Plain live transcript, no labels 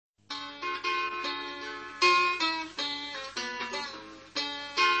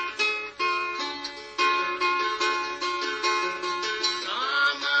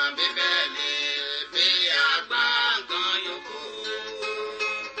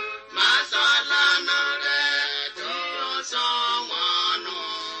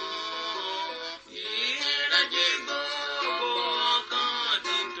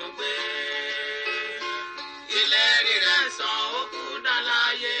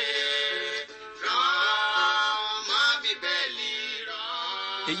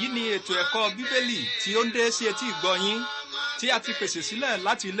Èyí ni ètò ẹ̀kọ́ Bíbélì tí ó ń dé sí etí ìgbọ́ yín tí a ti pèsè sílẹ̀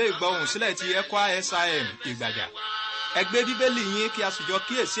láti ilé ìgbọ́hùn sílẹ̀ ti ECWA SIM Ìgbàjà. Ẹ gbé Bíbélì yín kí a sì jọ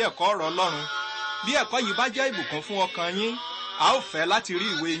kíyèsí ẹ̀kọ́ ọ̀rọ̀ Ọlọ́run. Bí ẹ̀kọ́ yìí bá jẹ́ ìbùkún fún ọkàn yín, a ó fẹ́ láti rí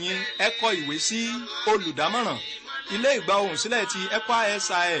ìwé yín. Ẹ kọ ìwé sí olùdámọ̀ràn ilé ìgbọ́hùn sílẹ̀ ti ECWA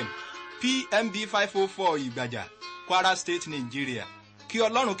SIM PMB 504 Ìgbàjà, Kwara State, Nigeria. Kí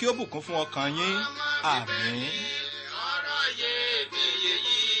Ọlọ́run kí ó bùkún fún ọkàn yín. Àmín.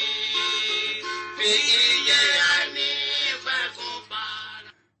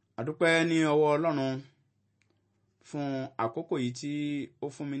 Àdúpẹ́ ní ọwọ́ Ọlọ́run fún àkókò yìí tí ó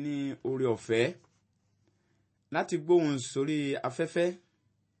fún mi ní oore ọ̀fẹ́ láti gbóhùn sórí afẹ́fẹ́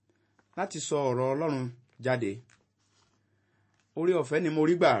láti sọ ọ̀rọ̀ Ọlọ́run jáde. Oore ọ̀fẹ́ ni mo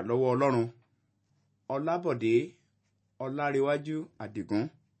rí gbà lọ́wọ́ Ọlọ́run. Ọlábọ̀dé Ọlárewájú Àdìgún.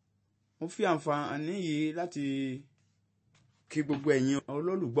 Mo fi àǹfààní yìí láti kí gbogbo ẹ̀yin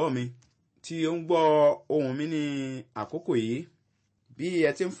olólùgbọ́ mi tí ó ń gbọ́ ohùn mi ní àkókò yìí. Bí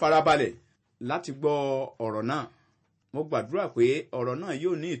ẹ ti ń farabalẹ̀ láti gbọ́ ọ̀rọ̀ náà, mo gbàdúrà pé ọ̀rọ̀ náà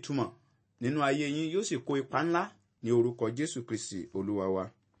yóò ní ìtumọ̀ nínú ayé yín, yóò sì kó ipa ńlá ní orúkọ Jésù Kristi Olúwa wa.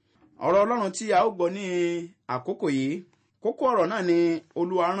 Ọ̀rọ̀ Ọlọ́run tí a ó gbọ́ ní àkókò yìí, kókó ọ̀rọ̀ náà ni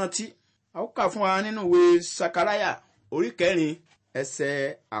Olúwa rántí. A ó kà fún wa nínú ìwé Sakaraya orí 4 ẹsẹ̀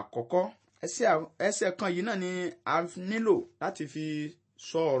àkọ́kọ́. Ẹsẹ̀ kan yìí náà ni a nílò láti fi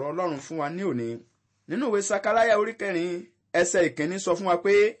sọ ọ̀rọ̀ Ọlọ́run fún wa ní òní. Nínú ìwé Sakaraya orí 4 ẹsẹ̀ 1 sọ fún wa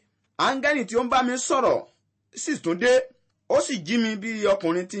pé áńgẹ́lì tí ó ń bá mi sọ̀rọ̀ sì tún dé, ó sì jí mi bí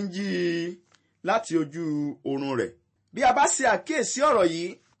ọkùnrin tí ń jí láti ojú oorun rẹ̀. Bí a bá ṣe àkíyèsí ọ̀rọ̀ yìí,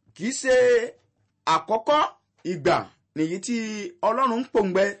 kì í ṣe àkọ́kọ́ ìgbà nìyí tí Ọlọ́run ń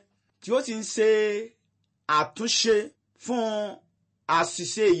pòǹgbẹ tí ó ti ń ṣe àtúnṣe fún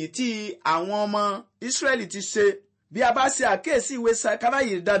àṣìṣe èyí tí àwọn ọmọ Ísírẹ́lì ti ṣe. Bí a bá ṣe àkíyèsí ìwé Sakaraya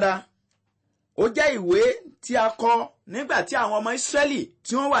yìí dáadáa, ó jẹ́ ìwé tí a kọ nígbà tí àwọn ọmọ Ísírẹ́lì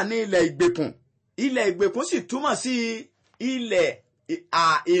tí wọ́n wà ní ilẹ̀ ìgbèkùn. Ilẹ̀ ìgbèkùn sì túmọ̀ sí ilẹ̀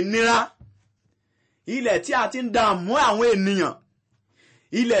ìnira, ilẹ̀ tí a ti ń dààmú àwọn ènìyàn,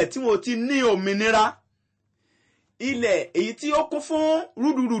 ilẹ̀ tí wọ́n ti ní òmìnira, ilẹ̀ èyí tí ó kún fún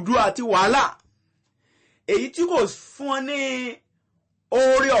rúdurùdu àti wàhálà, èyí tí kò fún wọn ní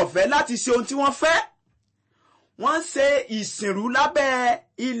oore ọ̀fẹ́ láti ṣe ohun tí wọ́n fẹ́. Wọ́n ṣe ìsìnrú lábẹ́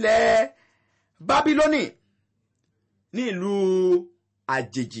ilẹ̀ Bábílónì ní ìlú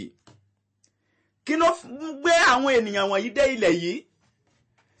àjèjì. Kí ló gbé àwọn ènìyàn wọ̀nyí dé ilẹ̀ yìí?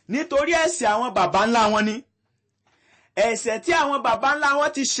 Nítorí ẹ̀ṣẹ̀ àwọn baba ńlá wọn ni. Ẹ̀ṣẹ̀ tí àwọn baba ńlá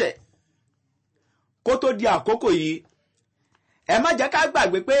wọn ti ṣẹ̀ kó tó di àkókò yìí. Ẹ má jẹ́ ká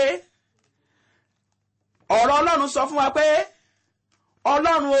gbàgbé pé ọ̀rọ̀ Ọlọ́run sọ fún wa pé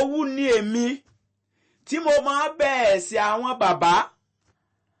Ọlọ́run owú ni èmi tí mo máa bẹ̀ ẹ̀ṣẹ̀ àwọn baba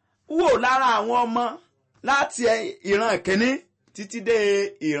wò lára àwọn ọmọ láti ìran ìkíní títí dé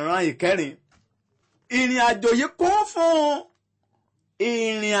ìran ìkẹrin. Ìrìn àjò yìí kún fún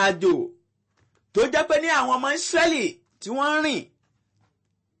ìrìn àjò tó jẹ́ pé ní àwọn ọmọ Ísírẹ́lì tí wọ́n rìn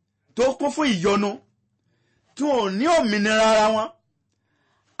tó kún fún ìyọnu, tí wọn ò ní òmìnira ara wọn.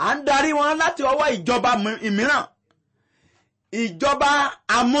 À ń darí wọn láti ọwọ́ ìjọba mìíràn, ìjọba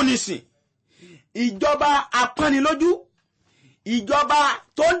amúnisìn, ìjọba apánilójú, ìjọba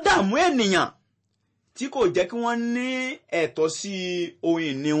tó ń dààmú ènìyàn tí kò jẹ́ kí wọ́n ní ẹ̀tọ́ sí ohun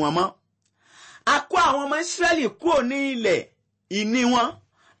ìní wọn mọ́. A kó àwọn ọmọ Ísírẹ́lì kúrò ní ilẹ̀ ìní wọn,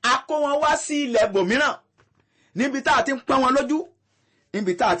 a kó wọn wá sí ilẹ̀ bòmíràn níbi tá a ti ń pọ́n wọn lójú,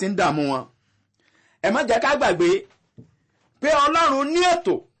 níbi tá a ti ń dààmú wọn. Ẹ má jẹ́ ká gbàgbé pé Ọlọ́run ní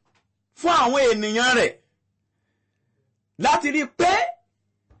ètò fún àwọn ènìyàn rẹ̀ láti rí pé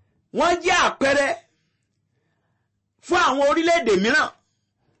wọ́n jẹ́ àpẹẹrẹ fún àwọn orílẹ̀-èdè mìíràn,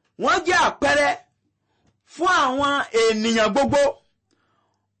 wọ́n jẹ́ àpẹẹrẹ fún àwọn ènìyàn gbogbo.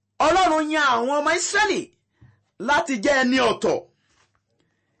 Ọlọ́run yan àwọn ọmọ Ísírẹ́lì láti jẹ́ ẹni ọ̀tọ̀,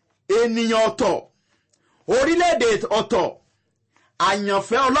 ènìyàn ọ̀tọ̀, orílẹ̀-èdè ọ̀tọ̀,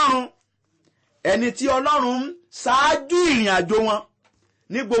 àyànfẹ́ Ọlọ́run, ẹni tí Ọlọ́run ń ṣáájú ìrìn àjò wọn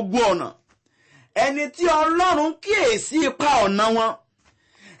ní gbogbo ọ̀nà, ẹni tí Ọlọ́run kíyèsí ipa ọ̀nà wọn,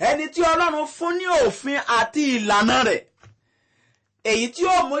 ẹni tí Ọlọ́run fún ní òfin àti ìlànà rẹ̀, èyí tí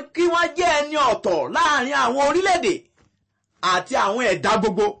ó mú kí wọ́n jẹ́ ẹni ọ̀tọ̀ láàrin àwọn orílẹ̀-èdè àti àwọn ẹ̀dá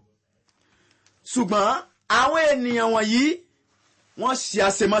gbogbo. Ṣùgbọ́n àwọn ènìyàn wọ̀nyí wọ́n ṣe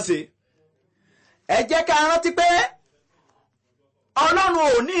àṣemáṣe. Ẹ jẹ́ ká rántí pé Ọlọ́run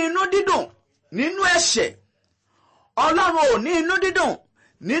ò ní inú dídùn nínú ẹ̀ṣẹ̀. Ọlọ́run ò ní inú dídùn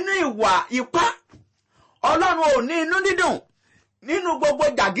nínú ìwà ipá. Ọlọ́run ò ní inú dídùn nínú gbogbo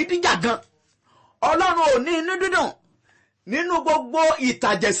jàgídíjàgan. Ọlọ́run ò ní inú dídùn nínú gbogbo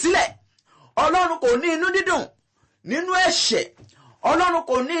ìtàjẹ̀sílẹ̀. Ọlọ́run kò ní inú dídùn nínú ẹ̀ṣẹ̀. Ọlọ́run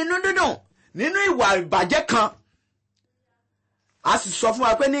kò ní inú dídùn nínú ìwà ìbàjẹ́ kan. A sì sọ fún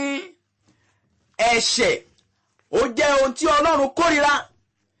wa pé ní ẹ̀ṣẹ̀ ó jẹ́ ohun tí Ọlọ́run kórìíra,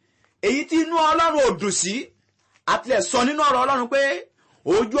 èyí tí inú Ọlọ́run ò dùn sí. A tilẹ̀ sọ nínú ọ̀rọ̀ Ọlọ́run pé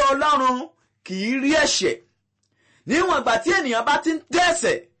ojú Ọlọ́run kì í rí ẹ̀ṣẹ̀. Níwọ̀n ìgbà tí ènìyàn bá ti ń dẹ́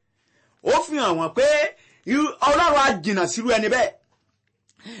ẹ̀ṣẹ̀, ó fi hàn wọ́n pé Ọlọ́run á jìnnà sírú ẹni bẹ́ẹ̀.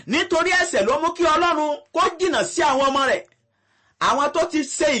 Nítorí ẹ̀ṣẹ̀ ló mú kí Ọlọ́run kó jìnnà sí àwọn ọmọ rẹ̀, àwọn tó ti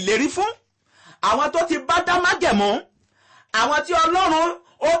ṣe ìlérí fún, àwọn tó ti bá dá májẹ̀mú, àwọn tí Ọlọ́run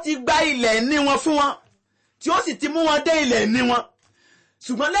ó ti gba ilẹ̀ ìní wọn fún wọn, tí ó sì ti mú wọn dé ilẹ̀ ìní wọn.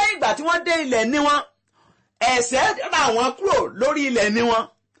 Ṣùgbọ́n lẹ́yìn ìgbà tí wọ́n dé ilẹ̀ ìní wọn, ẹ̀ṣẹ̀ rà wọ́n kúrò lórí ilẹ̀ ìní wọn,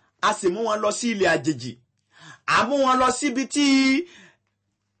 a sì mú wọn lọ sí ilẹ̀ àjèjì. A mú wọn lọ síbi tí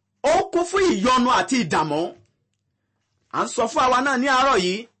ó kún fún ìyọnu àti ìdààmú. À ń sọ fún àwa náà ní àárọ̀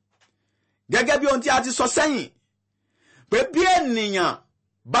yìí, gẹ́gẹ́ bí ohun tí a ti sọ sẹ́yìn, pé bí ènìyàn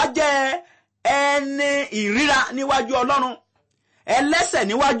bá jẹ́ ẹni ìríra níwájú Ọlọ́run, ẹlẹ́ṣẹ̀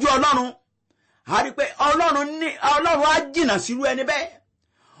níwájú Ọlọ́run, a rí pé Ọlọ́run á jìnnà sírú ẹni bẹ́ẹ̀.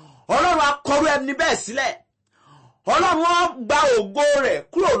 Ọlọ́run á kọrú ẹni bẹ́ẹ̀ sílẹ̀. Ọlọ́run á gba ògo rẹ̀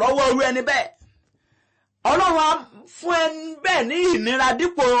kúrò lọ́wọ́ irú ẹni bẹ́ẹ̀. Ọlọ́run á fún ẹni bẹ́ẹ̀ ní ìnira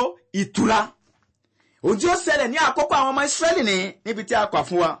dípò ìtura. Ohun tí ó ṣẹlẹ̀ ní àkókò àwọn ọmọ Ísírẹ́lì níbi tí a kà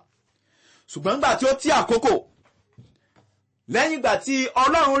fún wa. Ṣùgbọ́n nígbà tí ó tí àkókò, lẹ́yìn ìgbà tí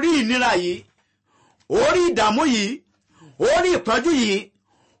Ọlọ́run rí ìnira yìí, ó rí ìdààmú yìí, ó rí ìpọ́njú yìí,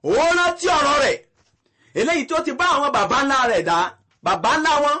 ó rántí ọ̀rọ̀ rẹ̀ eléyìí tó ti bá àwọn bàbá ńlá rẹ̀ dá, bàbá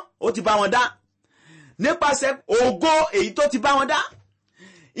ńlá wọn ó ti bá wọn dá nípasẹ̀ ògo èyí tó ti bá wọn dá,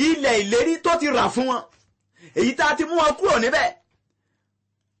 ilẹ̀ ìlérí tó ti rà fún wọn, èyí tá a ti mú wọn kúrò níbẹ̀.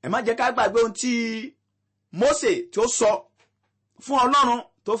 Ẹ má jẹ́ ká gbàgbé ohun tí Mósè tó sọ fún Ọlọ́run,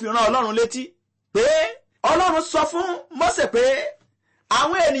 tó fi rán Ọlọ́run létí pé Ọlọ́run sọ fún Mósè pé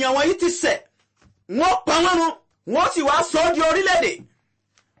àwọn ènìyàn wọ̀nyí ti ṣẹ̀, wọ́n pa wọ́n run, wọ́n sì wá sọ ọ́ di orílẹ̀-èdè.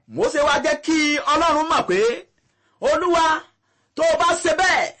 Mósè wá jẹ́ kí Ọlọ́run mọ̀ pé Olúwa, tó bá ṣe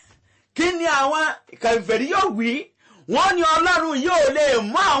bẹ́ẹ̀, kí ni àwọn kèfèrí yóò wí? Wọ́n ní Ọlọ́run yóò lè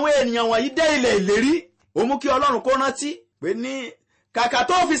mú àwọn ènìyàn wọ̀nyí dé ilẹ̀ ìlérí. Ó mú kí Ọlọ́run kó rántí pé ní kàkà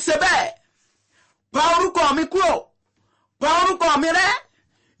tó fi ṣe bẹ́ẹ̀, pa orúkọ mi kúrò, pa orúkọ mi rẹ́,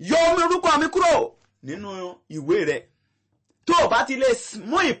 yọ orúkọ mi kúrò nínú ìwé rẹ̀. Tó o bá ti lè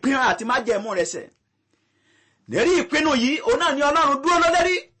mú ìpinnu àti májẹ̀mú rẹ̀ ṣẹ, lérí ìpinnu yìí, òun náà ni Ọlọ́run dúró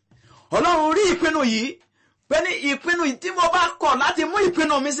lórí. Ọlọ́run rí ìpinnu yìí pé ní ìpinnu yìí tí mo bá kọ̀ láti mú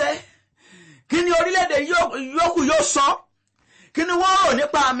ìpinnu mi ṣẹ, kí ni orílẹ̀-èdè yòókù yóò sọ? Kí ni wọ́n rò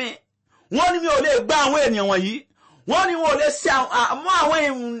nípa mi? Wọ́n ní mi ò lè gba àwọn ènìyàn wọ̀nyí. Wọ́n ní wọn ò lè mú àwọn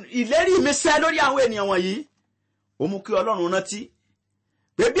ìlérí mi ṣẹ lórí àwọn ènìyàn wọ̀nyí. Ó mú kí Ọlọ́run rántí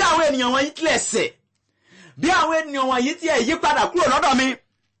pé bí àwọn ènìyàn wọ̀nyí tilẹ̀ ṣẹ̀, bí àwọn ènìyàn wọ̀nyí tilẹ̀ yí padà kúrò lọ́dọ̀ mi,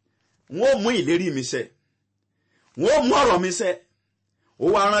 wọ́n ó mú ìlérí mi ṣẹ, wọ́n ó mú ọ̀rọ̀ mi ṣẹ. Ó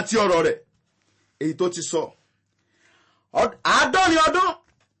wá rántí ọ̀rọ̀ rẹ̀ èyí tó ti sọ. 70 ọdún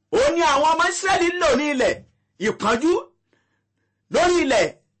ó ní àwọn ọmọ Ísírẹ́lì lò ní ilẹ̀ ìpọ́njú, lórí ilẹ̀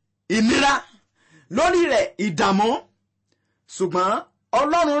ìnira, lórí ilẹ̀ ìdààmú. Ṣùgbọ́n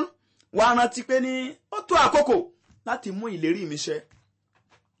Ọlọ́run wá rántí pé ní ó tó àkókò láti mú ìlérí mi ṣẹ.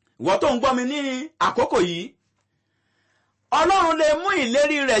 Ìwọ tó ń gbọ́ mi ní àkókò yìí, Ọlọ́run lè mú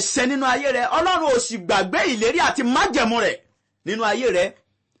ìlérí rẹ̀ ṣẹ nínú ayé rẹ̀. Ọlọ́run ò sì gbàgbé ìlérí àti májẹ̀mú rẹ̀ nínú ayé rẹ̀.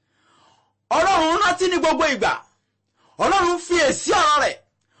 Ọlọ́run rántí ní gbogbo ìgbà. Ọlọ́run fi èsì ọ̀rọ̀ rẹ̀,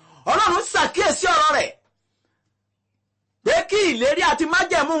 Ọlọ́run ṣàkíyèsí ọ̀rọ̀ rẹ̀ pé kí ìlérí àti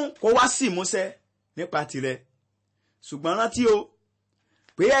májẹ̀mú kó wá sí ìmúṣẹ nípa tirẹ̀. Ṣùgbọ́n rántí o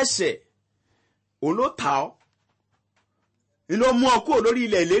pé ẹ̀ṣẹ̀ òun ló tà ọ́, ló mú ọ kúrò lórí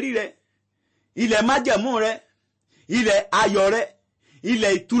ilẹ̀ ìlérí rẹ̀, ilẹ̀ májẹ̀mú rẹ̀, ilẹ̀ ayọ̀ rẹ̀,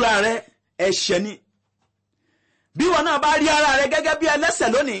 ilẹ̀ ìtura rẹ̀. Ẹ̀ṣẹ̀ ni. Bí wọn náà bá rí ara rẹ̀ gẹ́gẹ́ bí ẹlẹ́ṣẹ̀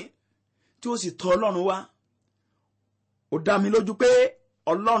lónìí, tí ó sì tọ̀ Ọlọ́run wá, ó dá mi lójú pé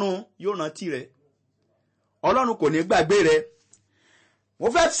Ọlọ́run yóò rántí rẹ̀. Ọlọ́run kò ní gbàgbé rẹ̀. Mo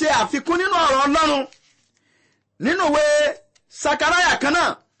fẹ́ ṣe àfikún nínú ọ̀rọ̀ Ọlọ́run nínú ìwé Sakaraya kan náà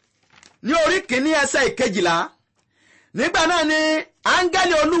ní orí 1 ẹsẹ̀ 12. Nígbà náà ni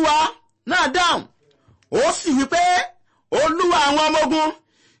áńgẹ́lì Olúwa náà dáhùn, ó sì wí pé Olúwa àwọn ọmọ ogun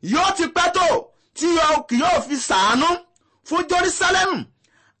yóò ti pẹ́ tó tí kì yóò fi ṣàánú fún Jerusalem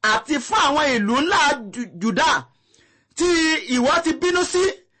àti fún àwọn ìlú ńlá Juda tí ìwọ ti bínú sí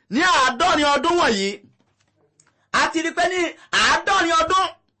ní 70 ọdún wọ̀nyí. A ti rí pé ní 70 ọdún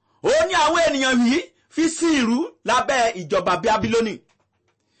ó ní àwọn ènìyàn yìí fi sí ìrú lábẹ́ ìjọba Bábílónì.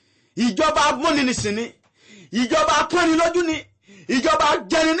 Ìjọba amúnisìn ni, ìjọba apọ́nilójú ni, ìjọba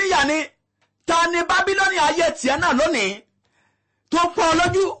jẹniníyà ni. Ta ni Bábílónì ayé tiẹ̀ náà lónìí tó pọ́n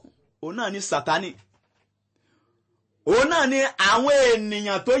lójú? Òun náà ni Sátánì. Òun náà ni àwọn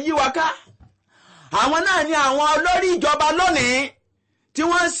ènìyàn tó yí wa ká. Àwọn náà ni àwọn olórí ìjọba lónìí tí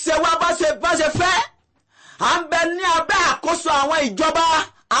wọ́n ń ṣe wá bá ṣe fẹ́. À ń bẹ ní abẹ́ àkóso àwọn ìjọba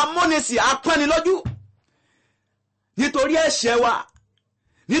amúnisìn apọ́nilójú nítorí ẹ̀ṣẹ̀ wa,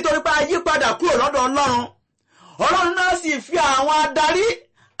 nítorí pé a yí padà kúrò lọ́dọ̀ Ọlọ́run. Ọlọ́run náà sì fi àwọn adarí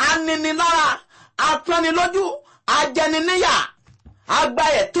aninilára, apọ́nilójú, ajẹniníyà, agba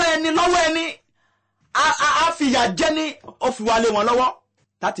ẹ̀tọ́ ẹni lọ́wọ́ ẹni, a fìyà jẹni, ó fi wá lé wọn lọ́wọ́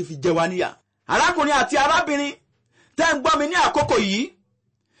láti fi jẹ wá níyà. Arákùnrin àti arábìnrin tẹ́ ń gbọ́ mi ní àkókò yìí,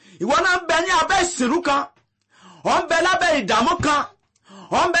 ìwọ náà ń bẹ ní abẹ́ ìsìnrú kan, ò ń bẹ lábẹ́ ìdààmú kan,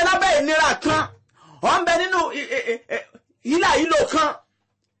 ò ń bẹ lábẹ́ ìnira kan, ò ń bẹ nínú ìlà kan.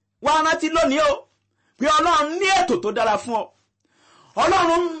 Wá rántí lónìí o pé Ọlọ́run ní ètò tó dára fún ọ.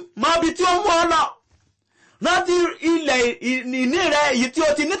 Ọlọ́run mọ ibi tí ó mú ọ lọ. Rántí ilẹ̀ ìní rẹ èyí tí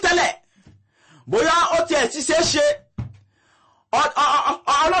o ti ní tẹ́lẹ̀. Bóyá ó tiẹ̀ ti ṣe é ṣe.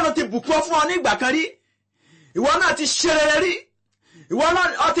 Ọlọ́run ti bùkún fún ọ ní ìgbà kan rí. Ìwọ náà ti ṣe rere rí. Ìwọ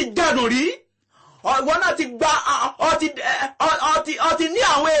náà ti jádùn rí. Ìwọ náà ti gba ọ ti ní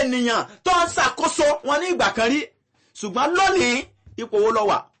àwọn ènìyàn tó ń ṣàkóso wọn ní ìgbà kan rí. Ṣùgbọ́n lónìí ipò wo lọ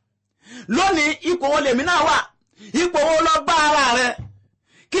wà? Lónìí ipò wo lèmi náà wà? Ipò wo lọ bá ara rẹ?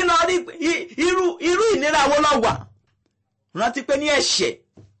 Kí lọ rí irú ìnira wo lọ wà? Rántí pé ní ẹ̀ṣẹ̀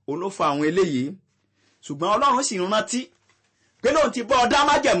òun ló fa àwọn eléyìí. Ṣùgbọ́n Ọlọ́run sì rántí pé lóun ti bọ́ ọ dá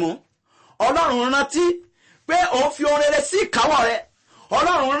májẹ̀mú. Ọlọ́run rántí pé òun fi ohun rere sí ìkáwọ́ rẹ.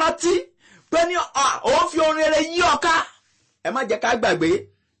 Ọlọ́run rántí pé ní òun fi ohun rere yí ọ ká. Ẹ má jẹ́ ká gbàgbé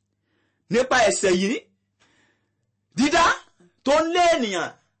nípa ẹ̀ṣẹ̀ yìí. Dídá tó ń lé ènìyàn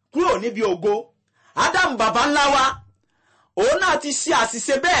kúrò níbi ògo. Ádámù bàbá ńlá wa, òun náà ti ṣe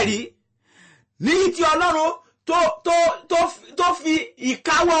àṣìṣe bẹ́ẹ̀ rí. Ní tí Ọlọ́run tó fi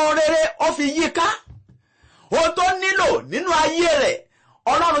ìkáwọ́ rere ó fi yí ká. Ohun tó nílò nínú ayé rẹ̀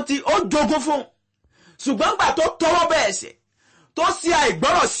Ọlọ́run ó jogún fún. Ṣùgbọ́n gbà tó tọwọ́ bẹ̀ ẹ̀ṣẹ̀, tó ṣe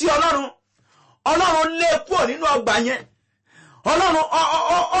àìgbọ́rọ̀ sí Ọlọ́run, Ọlọ́run lé kúrò nínú ọgbà yẹn. Ọlọ́run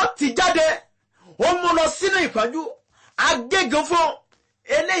ó ti jáde, ó mú lọ sínú ìpọ́njú, agégún fún.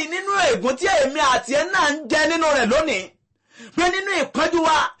 Eléyìí nínú ègún tí èmi àti ẹ náà ń jẹ nínú rẹ̀ lónìí. Pé nínú ìpọ́njú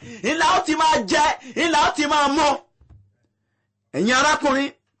wa, ìlà ó ti máa jẹ, ìlà ó ti máa mọ́. Ẹ̀yin arákùnrin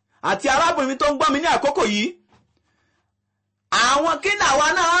àti arábìnrin tó ń gbọ́ mi ní àkókò yìí, àwọn kí làwa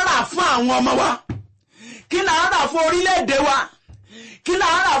náà rà fún àwọn ọmọ wa? Kí là ń rà fún orílẹ̀-èdè wa? Kí là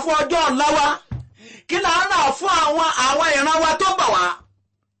ń rà fún ọjọ́ ọ̀la wa? Kí là ń rà fún àwọn ìran wa tó bọ̀ wá?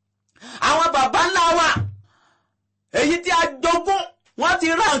 Àwọn bàbá ńlá wa, èyí tí a jogún, wọ́n ti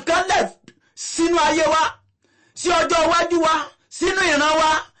rà nǹkan lẹ̀ sínú ayé wa, sí ọjọ́ iwájú wa, sínú ìran wa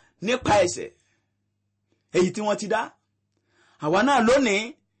nípa ẹ̀ṣẹ̀ èyí tí wọ́n ti dá. Àwa náà lónìí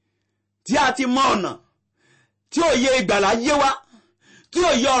tí a ti mọ ọ̀nà, tí òye ìgbàlà yé wa, tí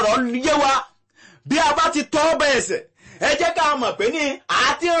òye ọ̀rọ̀ yé wa, bí a bá ti tọ́ bẹ̀ ẹ̀ṣẹ̀, ẹ jẹ́ ká mọ̀ pé ní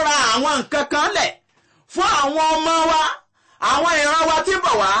a ti ra àwọn nǹkan kan lẹ̀ fún àwọn ọmọ wa, àwọn ìran wa tí ń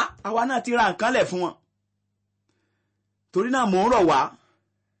bọ̀ wá. Àwa náà ti ra nǹkan lẹ̀ fún wọn. Torí náà mò ń rọ̀ wá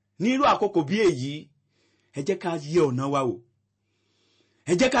ní irú àkókò bí èyí, ẹ jẹ́ ká yẹ ọ̀nà wa wò.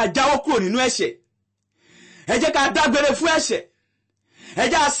 Ẹ jẹ́ ká jáwọ́ kúrò nínú ẹ̀ṣẹ̀. Ẹ jẹ́ ká dágbére fún ẹ̀ṣẹ̀. Ẹ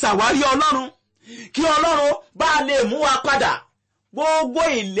jẹ́ ká ṣàwárí Ọlọ́run, kí Ọlọ́run bá lè mú wa padà. Gbogbo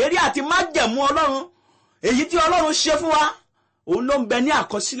ìlérí àti májẹ̀mú Ọlọ́run èyí tí Ọlọ́run ṣe fún wa, òun ló ń bẹ ní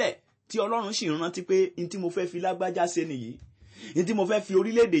àkọsílẹ̀ tí Ọlọ́run sì rántí pé n tí mo fẹ́ fi lágbájá ṣe nìyí, n tí mo fẹ́ fi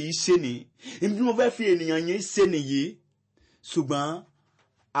orílẹ̀-èdè yìí ṣe nìyí, n tí mo fẹ́ fi ènìyàn yìí ṣe nìyí. Ṣùgbọ́n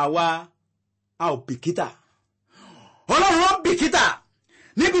àwa a ò bìkítà. Ọlọ́run ó bìkítà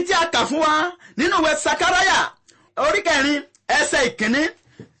níbi tí a kà fún wa nínú ìwé Sakaraya orí 4 ẹsẹ̀ 1,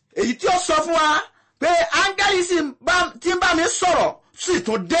 èyí tí ó sọ fún wa pé áńgẹ́lì tí ń bá mi sọ̀rọ̀ sì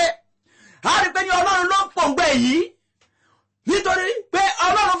tún dé. A rí pé ní Ọlọ́run ló ń pòǹgbẹ yìí, nítorí pé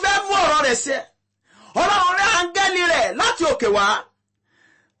Ọlọ́run fẹ́ mú ọ̀rọ̀ rẹ̀ ṣẹ. Ọlọ́run rán áńgẹ́lì rẹ̀ láti òkè wá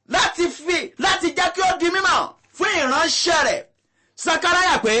láti jẹ́ kí ó di mímọ̀ fún ìránṣẹ́ rẹ̀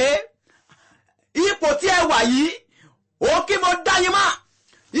Sakaraya pé ipò tí ẹ wà yìí, ó kí mo dá yín mọ̀.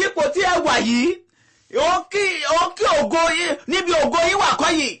 Ipò tí ẹ wà yìí, ó kí ògo yìí, níbi ògo yìí wà kọ́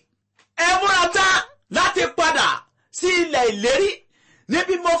yìí. Ẹ múra tán láti padà sí ilẹ̀ ìlérí,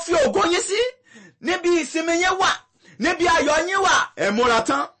 níbi mo fi ògo yín sí, níbi ìsinmi yín wà, níbi ayọ̀ yín wà. Ẹ múra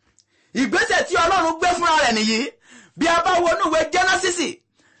tán. Ìgbésẹ̀ tí Ọlọ́run gbé fúnra rẹ̀ nìyí. Bí a bá wọnú ìwé Jẹ́nẹ́sísì,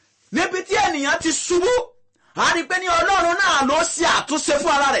 níbi tí ènìyàn ti ṣubú, a rí pé ní Ọlọ́run náà ló ṣe àtúnṣe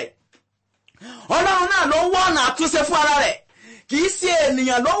fún ara rẹ̀. Ọlọ́run náà ló ń wá ọ̀nà àtúnṣe fún ara rẹ̀, kì í ṣe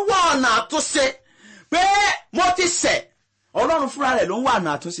ènìyàn ló ń wá ọ̀nà àtúnṣe pé mo ti ṣẹ̀. Ọlọ́run fúnra rẹ̀ ló ń wá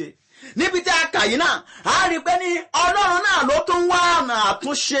ọ̀nà àtúnṣe. Níbi tí a kà yìí náà, a rí pé ní Ọlọ́run náà ló tún wá ọ̀nà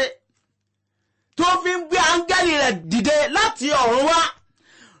àtúnṣe tó fi ń gbé áńgẹ́lì rẹ̀ dìde láti ọ̀run wá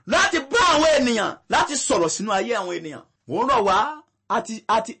láti bá àwọn ènìyàn, láti sọ̀rọ̀ sínú ayé àwọn ènìyàn. Ó ń rọ̀ wá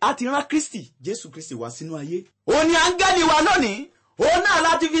àti rán Kristi, Jésù Kristi wá sínú ayé. Ó ní áńgẹ́lì wa lónìí, òun náà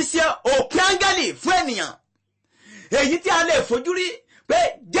láti fi ṣe òpin áńgẹ́lì fún ènìyàn. Èyí tí a lè fojú rí pé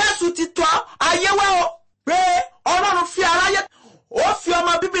Jésù ti tọ́ ayé wá o, pé Ọlọ́run fi aráyé, ó fi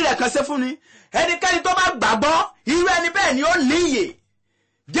ọmọ bíbí rẹ̀ kan ṣe fún ni. Ẹnikẹ́ni tó bá gbàgbọ́, irú ẹni bẹ́ẹ̀ ni ó ní ìyè.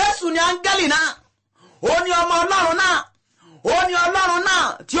 Jésù ni áńgẹ́lì náà, ó ní ọmọ Ọlọ́run náà, ó ní Ọlọ́run náà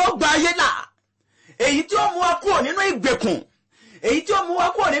tí ó gba ayé là. Èyí tí ó mú wa kúrò nínú ìgbèkùn, èyí tí ó mú wa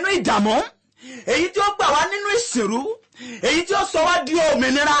kúrò nínú ìdààmú, èyí tí ó gbà wá nínú ìsìnrú, èyí tí ó sọ wá di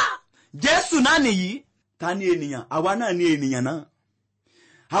òmìnira. Jésù náà nìyí. Ta ni ènìyàn? Àwa náà ni ènìyàn náà.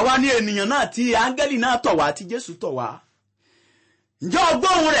 Àwa ni ènìyàn náà tí áńgẹ́lì náà tọ̀ wá, tí Jésù tọ̀ wá. Ǹjẹ́ o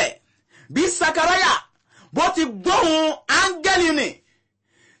gbóhùn rẹ̀ bí Sakaraya bó ti gbóhùn áńgẹ́lì nì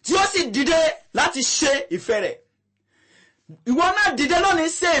tí ó sì dìde láti ṣe ìfẹ́ rẹ̀? Ìwọ náà dìde lónìí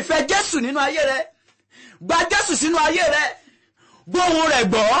ṣe ìfẹ́ Jésù nínú ayé rẹ. Gba Jésù sínú ayé rẹ. Gbóhùn rẹ̀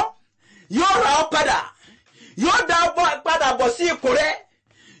gbọ́, yóò rà ọ́ padà, yóò dá ọ padà bọ̀ sí ipò rẹ,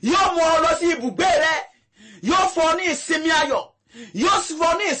 yóò mú ọ lọ sí ibùgbé rẹ, yóò fún ọ ní ìsinmi ayọ̀, yóò fún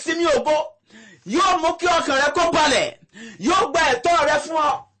ọ ní ìsinmi ògo, yóò mú kí ọkàn rẹ kó balẹ̀, yóò gba ẹ̀tọ́ rẹ fún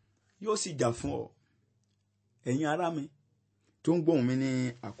ọ, yóò sì jà fún ọ. Ẹ̀yin ará mi tó ń gbóhùn mi ní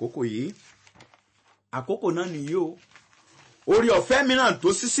àkókò yìí, àkókò náà nìyí o. Orí ọ̀fẹ́ mìíràn tó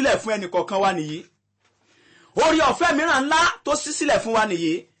ṣí sílẹ̀ fún ẹnì kọ̀ọ̀kan wa nìyí. Orí ọ̀fẹ́ mìíràn ńlá tó ṣí sílẹ̀ fún wa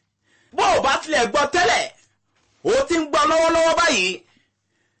nìyí. Bó o bá tilẹ̀ gbọ́ tẹ́lẹ̀, o ti ń gbọ́ lọ́wọ́lọ́wọ́ báyìí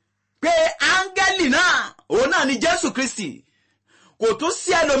pé áńgẹ́lì náà, òun náà ni Jésù Kristi. Kò tún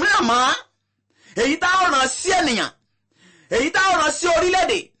sí ẹlòmíràn mọ́. Èyí tá ó rán sí ènìyàn, èyí tá ó rán sí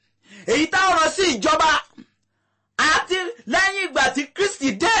orílẹ̀-èdè, èyí tá ó rán sí ìjọba. Àti lẹ́yìn ìgbà tí Kristi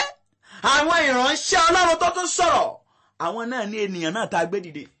dé, àwọn ìránṣẹ́ Ọlọ́run tó tún sọ̀rọ̀, àwọn náà ní ènìyàn náà tá a gbé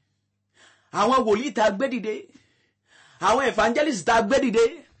dìde. Àwọn wòlíì tá a gbé dìde, àwọn evangelist tá a gbé dìde,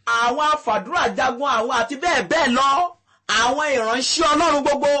 àwọn afàdúrà jagun, àwọn àti bẹ́ẹ̀ bẹ́ẹ̀ lọ. Àwọn ìránṣẹ́ Ọlọ́run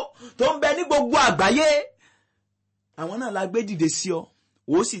gbogbo tó ń bẹ ní gbogbo àgbáyé, àwọn náà la gbé dìde sí ọ.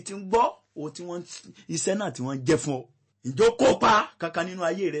 O sì ti ń gbọ́ iṣẹ́ náà tí wọ́n jẹ́ fún ọ. Ǹjẹ́ o kópa kankan nínú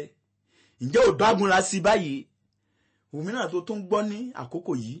ayé rẹ? Ǹjẹ́ o dágunra sí báyìí? Òmíràn tó tún gbọ́ ní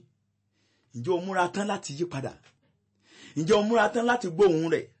àkókò yìí, ǹjẹ́ o múra tán láti yí padà? Ǹjẹ́ o múra tán láti gbọ́ ohùn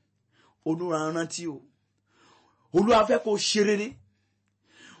rẹ̀? Olúwa rántí o. Olúwa fẹ́ kó ṣe rere.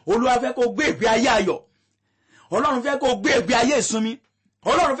 Olúwa fẹ́ kó gbé ìgbé ayé ayọ̀. Ọlọ́run fẹ́ kó gbé ìgbé ayé ìsinmi.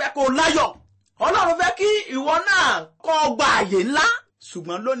 Ọlọ́run fẹ́ kó láyọ̀. Ọlọ́run fẹ́ kí ìwọ náà kó gba àyè ńlá.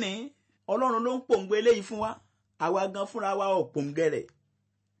 Ṣùgbọ́n lónìí, Ọlọ́run ló ń pòǹgbẹ eléyìí fún wa. Àwa gan fúnra wa ò pòǹgbẹ rẹ̀.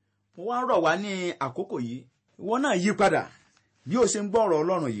 Mo wá ń rọ̀ wá ní àkókò yìí. Ìwọ náà yí padà bí o ṣe ń gbọ́ ọ̀rọ̀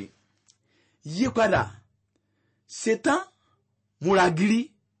Ọlọ́run yìí. Yí padà. Ṣetán, múra gírí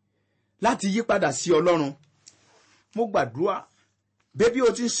láti yí padà sí Ọlọ́run. Mo gbàdúrà bébí o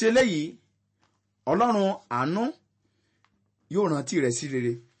ti ń ṣe léyìí, Ọlọ́run àánú yóò rántí rẹ̀ sí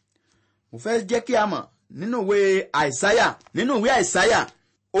rere. Mo fẹ́ jẹ́ kí a mọ̀ nínú ìwé Àìsáyà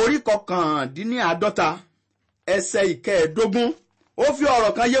orí 49 ẹsẹ̀ 15, ó fi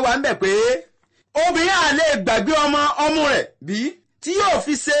ọ̀rọ̀ kan yé wa ńbẹ̀ pé obìnrin à lè gbàgbé ọmú rẹ̀ bí tí yóò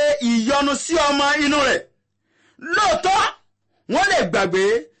fi ṣe ìyọnu sí ọmọ inú rẹ̀. Lóòótọ́ wọ́n lè gbàgbé,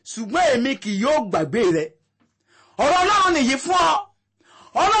 ṣùgbọ́n èmi kì yóò gbàgbé rẹ̀. Ọ̀rọ̀ Ọlọ́run nìyí fún ọ.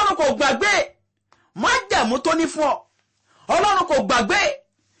 Ọlọ́run kò gbàgbé májẹ̀mú tó ní fún ọ. Ọlọ́run kò gbàgbé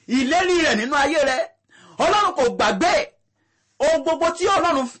ìlérí rẹ̀ nínú ayé rẹ̀. Ọlọ́run kò gbàgbé ohun gbogbo tí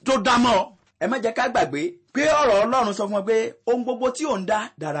Ọlọ́run tó dá mọ́ ọ. Ẹ má jẹ́ ká gbàgbé pé ọ̀rọ̀ Ọlọ́run sọ fún ọ pé ohun gbogbo tí ò ń dá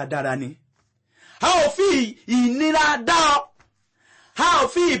dáradára ni. A ò fi ìnira dá ọ. A ò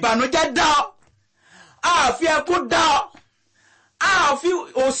fi ìbànújẹ́ dá ọ. A ò fi ẹkún dá ọ. A ò fi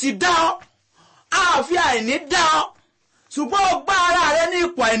òṣì dá ọ. A ò fi àìní dá ọ. Ṣùgbọ́n o bá ara rẹ ní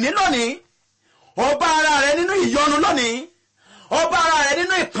ipò àìní lónìí. O bá ara rẹ nínú ìyọnu lónìí. O bá ara rẹ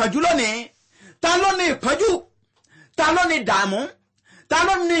nínú ìpọ́njú lónìí. Ta ló ní ìpọ́njú? Ta ló ní ìdààmú? Ta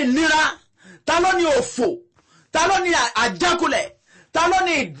ló ní ìnira? Ta ló ní òfò? Ta ló ní àjákulẹ̀? Ta ló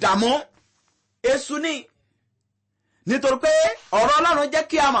ní ìdààmú? Èṣù ni. Nítorí pé ọ̀rọ̀ Ọlọ́run jẹ́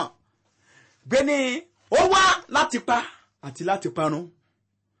kí a mọ̀ pé ní ó wá láti pa àti láti parun,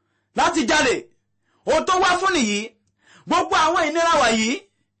 láti jalè. Ohun tó wá fún nìyí. Gbogbo àwọn ìnira wọ̀nyí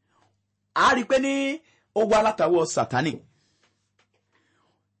a rí pé ní ó wá látàwọ́ Sátánì.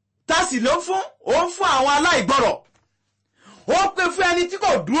 Ta sì ló fún ó ń fún àwọn aláìgbọ́rọ̀. Ó ń pè fún ẹni tí kò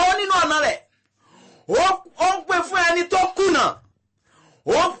dúró nínú ọ̀nà rẹ̀. Ó ń pè fún ẹni tó kùnà.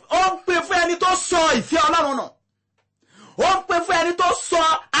 Ó ń pè fún ẹni tó sọ ìfẹ́ Ọlọ́run nù. Ó ń pè fún ẹni tó sọ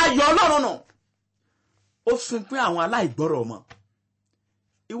ayọ̀ Ọlọ́run nù. Ó fún pé àwọn aláìgbọ́rọ̀ mọ̀.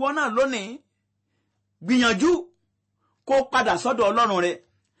 Ìwọ náà lónìí gbìyànjú kó padà sọ́dọ̀ Ọlọ́run rẹ.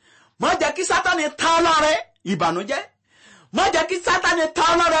 Má jẹ́ kí Sátánì ta ọ́ lọ́rẹ ìbànújẹ́. Má jẹ́ kí Sátánì ta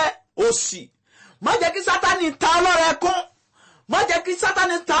ọ́ lọ́rẹ òṣì. Má jẹ́ kí Sátánì ta ọ́ lọ́rẹ ẹkún. Má jẹ́ kí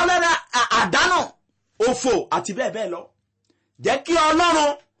Sátánì ta ọ́ lọ́rẹ àdánù, òfò àti bẹ́ẹ̀ bẹ́ẹ̀ lọ. Jẹ́ kí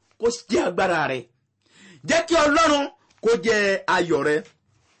Ọlọ́run kó jẹ́ agbára rẹ. Jẹ́ kí Ọlọ́run kó jẹ́ ayọ̀ rẹ.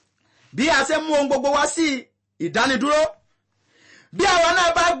 Bí a ṣe mú ohun gbogbo wá sí ìdánidúró, bí àwọn náà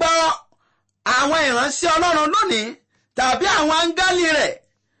bá gbọ́ àwọn ìránṣẹ́ Ọlọ́run lónìí tàbí àwọn áńgẹ́lì rẹ̀,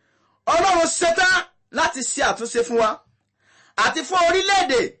 Ọlọ́run ṣetán láti ṣe àtúnṣe fún wa àti fún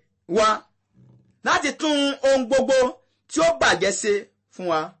orílẹ̀-èdè wa, láti tún ohun gbogbo tí ó bàjẹ́ ṣe fún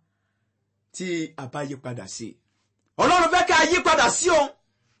wa tí a bá yí padà sí. Ọlọ́run fẹ́ ká yí padà sí òun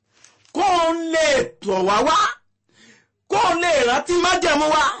kó ń lè tọ̀ wá wá, kó ń lè rántí májẹ̀mú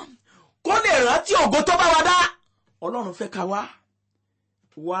wa, kó lè rántí ògo tó bá wa dá. Ọlọ́run fẹ́ ká wá.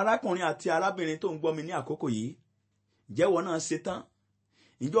 Wo arákùnrin àti arábìnrin tó ń gbọ́ mi ní àkókò yìí, jẹ́wọ́ náà ṣetán.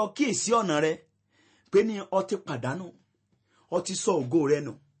 Ǹjọ́ kíyèsí ọ̀nà rẹ pé ní o ti pàdánù, o ti sọ ògo rẹ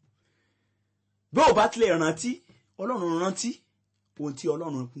nù. Bí o bá tilẹ̀ rántí, Ọlọ́run rántí ohun tí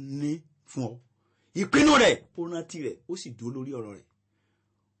Ọlọ́run ní fún ọ. Ìpinnu rẹ̀ ó rántí rẹ̀, ó sì dúró lórí ọ̀rọ̀ rẹ̀.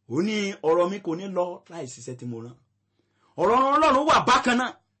 Ó ní ọ̀rọ̀ mi kò ní lọ láì ṣiṣẹ́ tí mo rán. Ọ̀rọ̀ Ọlọ́run wà bákan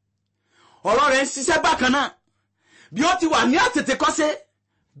náà. Ọ̀rọ̀ rẹ̀ ń ṣiṣẹ́ bákan náà. Bí ó ti wà ní àtètèkọ́ṣe,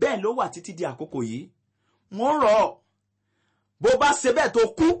 bẹ́ẹ̀ ló wà títí di àkókò yìí. Wọ́n rọ̀ ọ́. Bó bá ṣe bẹ́ẹ̀ tó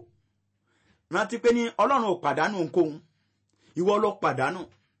kú, rántí pé ní Ọlọ́run ò pàdánù ohunkóhun. Ìwọ ló pàdánù.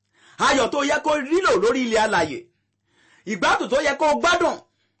 Ayọ̀ tó yẹ kó rílò lórí ilẹ̀ alààyè, ìgbádùn tó yẹ kó gbádùn,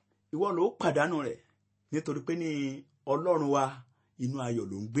 ìwọ ló pàdánù rẹ̀. Nítorí pé ní Ọlọ́run wa inú ayọ̀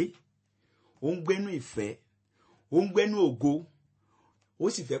ló ń gbé. Ó ń gbénú ìfẹ́, ó ń gbénú ògo. Ó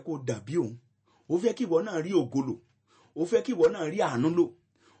sì fẹ́ kó dàbí òun. Ó fẹ́ kí ìwọ náà rí ògo lò. Ó fẹ́ kí ìwọ náà rí àánú lò.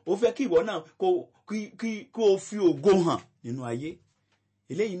 Ó fẹ́ kí ìwọ náà kó fi ògo hàn nínú ayé.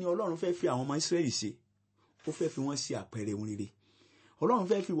 Eléyìí ni Ọlọ́run fẹ́ fi àwọn ọmọ Ísírẹ́lì ṣe. Ó fẹ́ fi wọ́n ṣe àpẹẹrẹ ohun rere. Ọlọ́run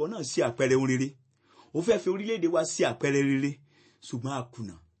fẹ́ fi ìwọ náà ṣe àpẹẹrẹ ohun rere. Ó fẹ́ fi orílẹ̀-èdè wa ṣe àpẹẹrẹ rere. Ṣùgbọ́n a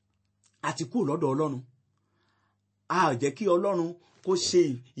kùnà. A ti kúrò lọ́dọ̀ Ọlọ́run. A ò jẹ́ kí Ọlọ́run kó ṣe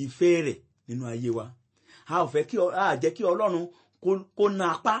ìfẹ́ rẹ̀ nínú ayé wa. A ò jẹ́ kí Ọlọ́run kó na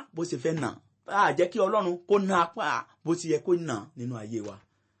apá bó ṣe fẹ́ nà. A jẹ́ kí Ọlọ́run kó na apá bó ti yẹ kó nà nínú ayé wa.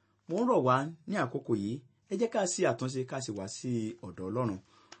 Mo ń rọ̀ wá ní àkókò yìí, ẹ jẹ́ ká ṣe àtúnṣe, ká sì wá sí ọ̀dọ̀ Ọlọ́run.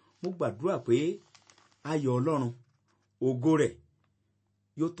 Mo gbàdúrà pé ayọ̀ Ọlọ́run, ògo rẹ̀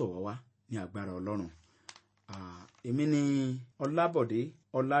yóò tọ̀ wá wá ní agbára Ọlọ́run. Èmi ni Ọlábọ̀dé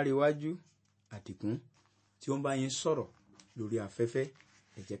Ọláréwájú Àdìgún tí ó ń bá yín sọ̀rọ̀ lórí afẹ́fẹ́.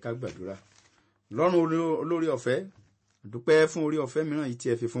 Ẹ jẹ́ ká gbàdúrà. Ọlọ́run olórí ọ̀fẹ́, dúpẹ́ fún orí ọ̀fẹ́ mìíràn yìí tí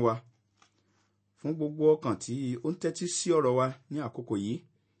ẹ fi fún wa, fún gbogbo ọkàn tí ó ń tẹ́tí sí ọ̀rọ̀ wa ní àkókò yìí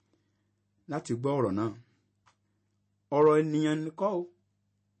láti gbọ́ ọ̀rọ̀ náà. Ọ̀rọ̀ ènìyàn ni kọ́ o,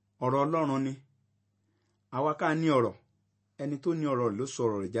 ọ̀rọ̀ Ọlọ́run ni. Àwa ká ní ọ̀rọ̀, ẹni tó ní ọ̀rọ̀ ló sọ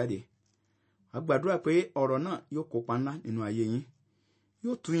ọ̀rọ̀ rẹ̀ jáde. A gbàdúrà pé ọ̀rọ̀ náà yóò kópa ńlá nínú ayé yín,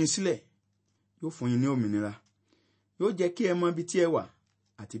 yóò tú yín sílẹ̀, yóò fún yín ní òmìnira, yóò jẹ́ kí ẹ mọ ibi tí ẹ wà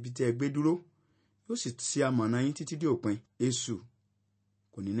àti ibi tí ẹ gbé dúró, yóò sì ṣe amọ̀nà yín títí dé òpin. Èṣù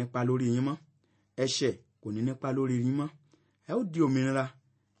kò ní nípa lórí yín mọ́, ẹ̀ṣẹ̀ kò ní nípa lórí yín mọ́. Ẹ ó di òmìnira,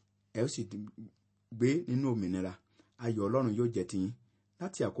 ẹ ó sì gbé nínú òmìnira. Ayọ̀ Ọlọ́run yóò jẹ́ tiyín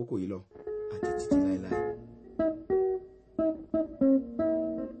láti àkókò yìí lọ àti títí láéláé.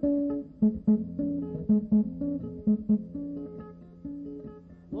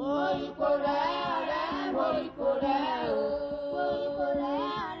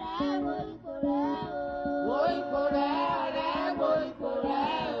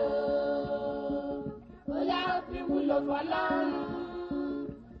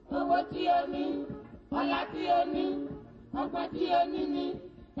 Owó tí o ní, ọlá tí o ní, ọgbọ́n tí o ní ni,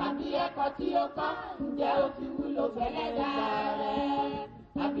 tàbí ẹ̀kọ́ tí o kọ́, ǹjẹ́ o fi wúlò fẹ́lẹ́dàá rẹ,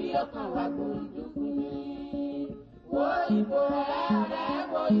 tàbí o kàn wá gbòǹdùkú ni. Wo ipò rẹ ọ̀rẹ́,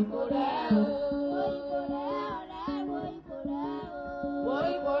 wo ipò rẹ o. Wo ipò rẹ ọ̀rẹ́, wo ipò rẹ o. Wo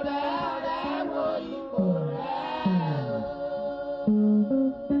ipò rẹ ọ̀rẹ́, wo ipò rẹ o.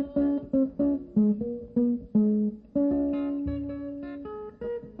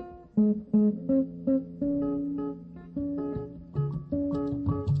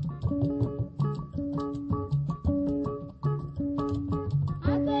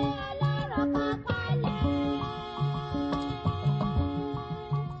 Ate ala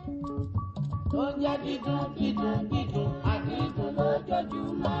dídùn dídùn dídùn àti dídùn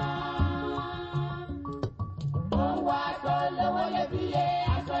lójoojúmọ́. Ó ń wá aṣọ lówó iyebíye,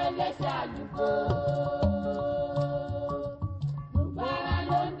 aṣọ ẹlẹ́sẹ̀ àlùkò. Gbogbo ara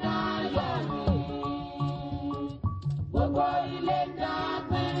ló ń dán yọ̀ mí, gbogbo ilé ń dán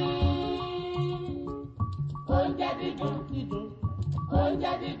pínrín. Oúnjẹ dídùn dídùn,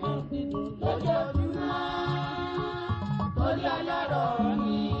 oúnjẹ dídùn dídùn lójoojúmọ́. Torí ọlọ́rọ̀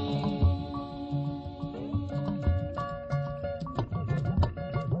mi.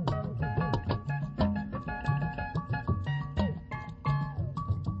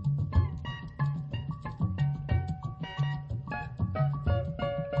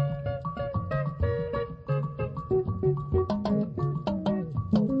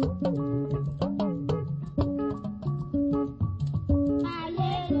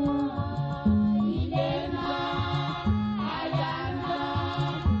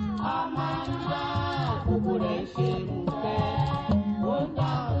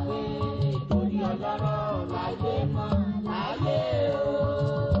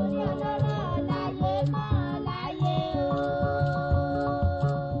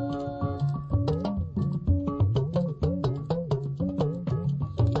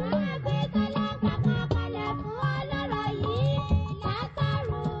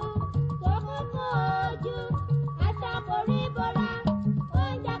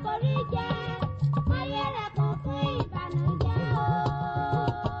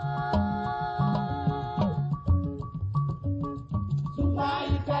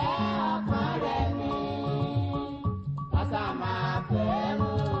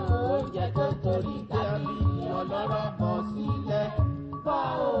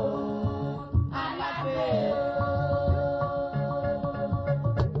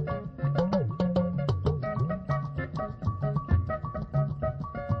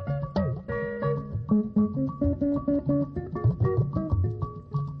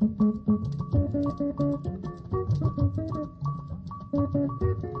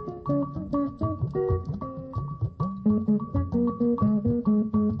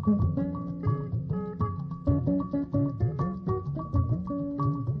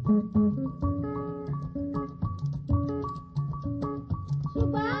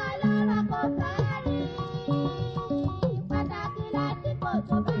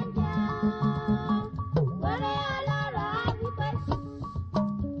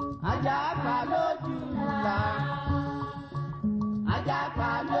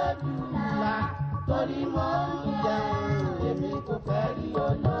 Torí mo ń jẹun, èmi kò fẹ́ rí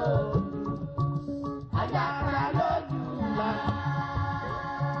olóòlù. Àjàkà lójú la.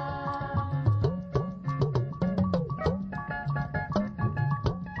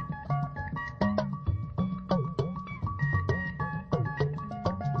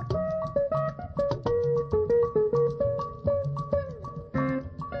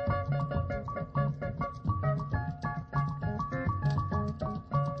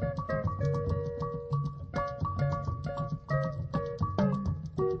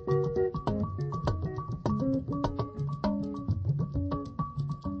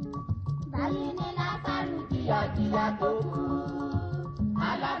 Jìyà tó kú,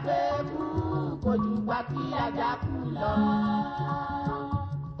 alágbèébú kò jù gbà kí ajá kú lọ.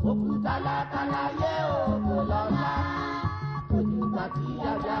 Òkúta lákàláyé òkò lọ́la, kò jù gbà kí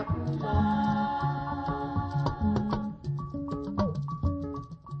ajá kú lọ.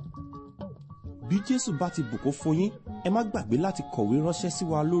 Bí Jésù bá ti bùkún fún yín, ẹ má gbàgbé láti kọ̀wé ránṣẹ́ sí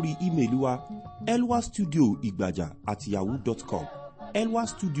wa lórí ímeèlì wa elwastudio@yahoo.com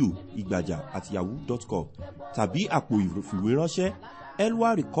elwastudio@yahoo.com tàbí àpò ìfìwéránṣẹ́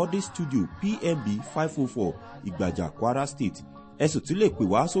Elwa Recording Studio PMB 504 Ìgbàjà, Kwara State. Ẹ sì tún lè pè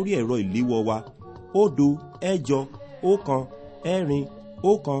wá sórí ẹ̀rọ ìléwọ́ wa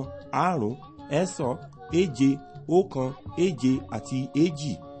 08019959777 àti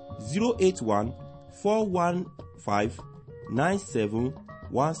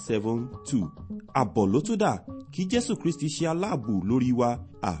 08141597172. Àbọ̀ ló tó dà, kí Jésù Kristi ṣe aláàbò lórí wa.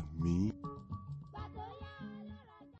 Àmín.